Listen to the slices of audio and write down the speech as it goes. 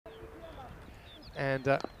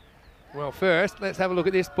And, well, first, let's have a look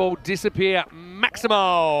at this ball disappear.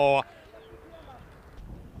 Maximo!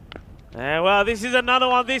 Well, this is another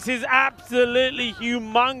one. This is absolutely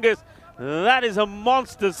humongous. That is a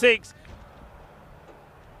monster 6.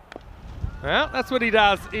 Well, that's what he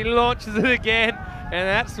does. He launches it again, and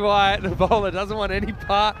that's why the bowler doesn't want any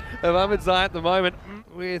part of Ahmadzai at the moment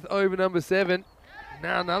with over number 7.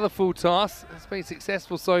 Now another full toss. It's been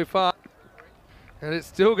successful so far, and it's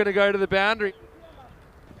still going to go to the boundary.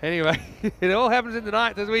 Anyway, it all happens in the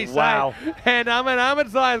night, as we say. Wow. And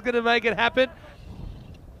Ahmadzai is going to make it happen.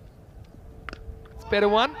 It's a better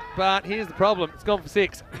one, but here's the problem. It's gone for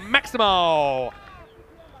 6. Maximo!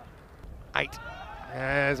 8.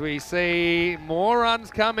 As we see more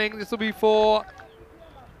runs coming, this will be 4.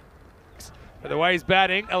 But the way he's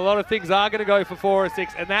batting, a lot of things are going to go for 4 or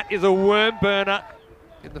 6, and that is a worm burner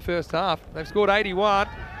in the first half. They've scored 81,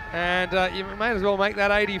 and you may as well make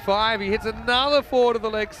that 85. He hits another 4 to the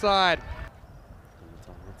leg side.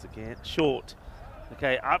 Once again, short.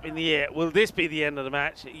 Okay, up in the air. Will this be the end of the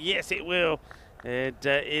match? Yes, it will. And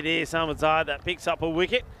it is Ahmadzai that picks up a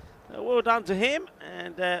wicket. Well done to him,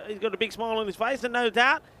 and he's got a big smile on his face, and no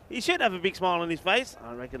doubt he should have a big smile on his face.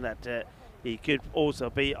 I reckon that he could also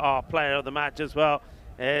be our player of the match as well,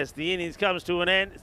 as the innings comes to an end.